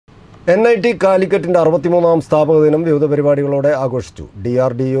NIT കാലിക്കറ്റിന്റെ 63ാം സ്ഥാപക ദിനം വിവിധ പരിപാടികളോടെ ആഘോഷിച്ചു.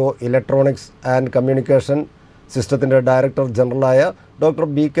 DRDO ഇലക്ട്രോണിക്സ് ആൻഡ് കമ്മ്യൂണിക്കേഷൻ സിസ്റ്റത്തിന്റെ ഡയറക്ടർ ജനറലായ ഡോക്ടർ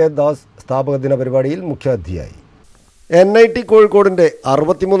BK ദാസ് സ്ഥാപക ദിന പരിപാടിയിൽ മുഖ്യാതിഥിയായി. NIT കോഴിക്കോടിന്റെ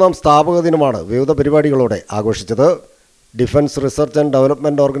 63ാം സ്ഥാപക ദിനമാണ് വിവിധ പരിപാടികളോടെ ആഘോഷിച്ചത്. ഡിഫൻസ് റിസർച്ച് ആൻഡ്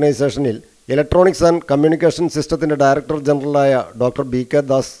ഡെവലപ്മെന്റ് ഓർഗനൈസേഷനിൽ ഇലക്ട്രോണിക്സ് ആൻഡ് കമ്മ്യൂണിക്കേഷൻ സിസ്റ്റത്തിന്റെ ഡയറക്ടർ ജനറലായ ഡോക്ടർ BK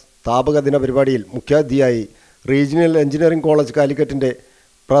ദാസ് സ്ഥാപക ദിന പരിപാടിയിൽ മുഖ്യാതിഥിയായി റീജിയണൽ എഞ്ചിനീയറിംഗ് കോളേജ് കാലിക്കറ്റിന്റെ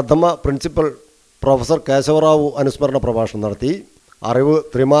പ്രഥമ പ്രിൻസിപ്പൽ പ്രൊഫസർ കേശവറാവു അനുസ്മരണ പ്രഭാഷണം നടത്തി. അറിവ്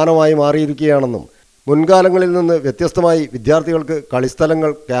ത്രിമാനമായി മാറിയിരിക്കുകയാണെന്നും മുൻകാലങ്ങളിൽ നിന്ന് വ്യത്യസ്തമായി വിദ്യാർത്ഥികൾക്ക്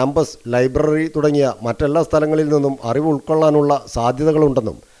കളിസ്ഥലങ്ങൾ, ക്യാമ്പസ്, ലൈബ്രറി തുടങ്ങിയ മറ്റെല്ലാ സ്ഥലങ്ങളിൽ നിന്നും അറിവ് ഉൾക്കൊള്ളാനുള്ള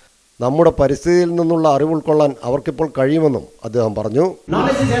സാധ്യതകളുണ്ടെന്നും നമ്മുടെ പരിസ്ഥിതിയിൽ നിന്നുള്ള അറിവ് ഉൾക്കൊള്ളാൻ അവർക്കിപ്പോൾ കഴിയുമെന്നും അദ്ദേഹം പറഞ്ഞു.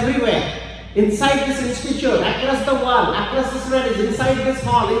 Inside this institute, across the wall, across the studies, inside this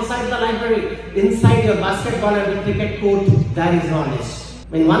hall, inside the library, inside your basketball and the cricket court, there is knowledge.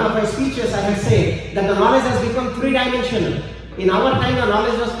 In one of my speeches, I have said that the knowledge has become three-dimensional. In our time, the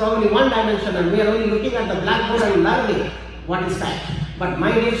knowledge was probably one-dimensional. We are only looking at the blackboard and learning what is fact. But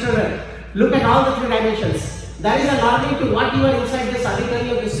my dear children, look at all the three dimensions. There is a learning to what you are inside this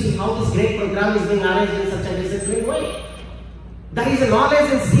auditorium to see how this great program is being arranged in such a disciplined way. There is a knowledge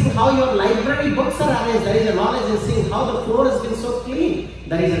in seeing how your library books are arranged. There is a knowledge in seeing how the floor has been so clean.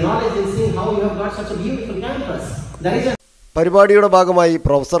 There is a knowledge in seeing how you have got such a beautiful campus. There is a പരിപാടിയുടെ ഭാഗമായി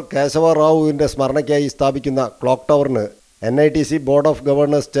professor കേശവറാവുവിന്റെ സ്മരണയ്ക്കായി സ്ഥാപിക്കുന്ന clock ടവറിന് NITC board of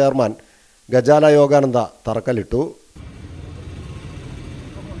governor's chairman ഗജാല Yogananda തറക്കല്ലിട്ടു.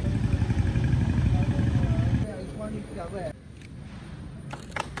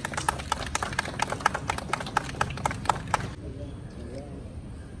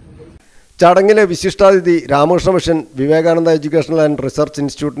 ചടങ്ങിലെ വിശിഷ്ടാതിഥി Ramakrishna mission Vivekananda educational and research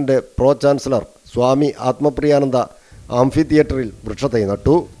ഇൻസ്റ്റിറ്റ്യൂട്ടിന്റെ pro chancellor സ്വാമി ആത്മപ്രിയാനന്ദ amphi തിയേറ്ററിൽ വൃക്ഷത്തൈ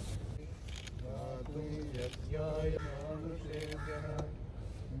നട്ടു.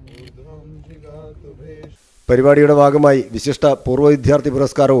 പരിപാടിയുടെ ഭാഗമായി വിശിഷ്ട പൂർവ്വ വിദ്യാർത്ഥി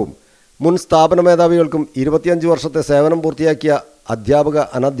പുരസ്കാരവും മുൻ സ്ഥാപന മേധാവികൾക്കും 25 വർഷത്തെ സേവനം പൂർത്തിയാക്കിയ അധ്യാപക,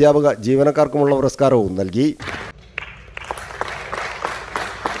 അനധ്യാപക ജീവനക്കാർക്കുമുള്ള പുരസ്കാരവും നൽകി.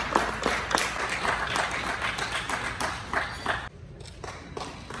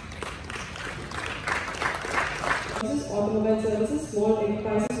 Automobile services, small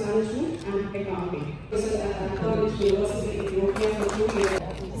enterprises management and accounting. At College University Ethiopia for 2 years.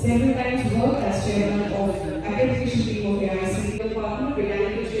 Several times worked as chairman of accreditation team of AIC. Partner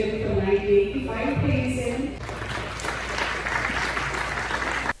mechanical chairman from 1985 to 87.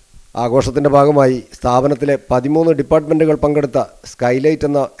 ആഘോഷത്തിന്റെ ഭാഗമായി സ്ഥാപനത്തിലെ 13 ഡിപ്പാർട്ട്മെന്റുകൾ പങ്കെടുത്ത സ്കൈലൈറ്റ്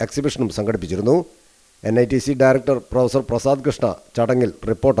എന്ന എക്സിബിഷനും സംഘടിപ്പിച്ചിരുന്നു. NITC director professor Prasad Krishna ചടങ്ങിൽ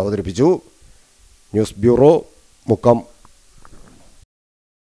report അവതരിപ്പിച്ചു. News bureau, Mukkam.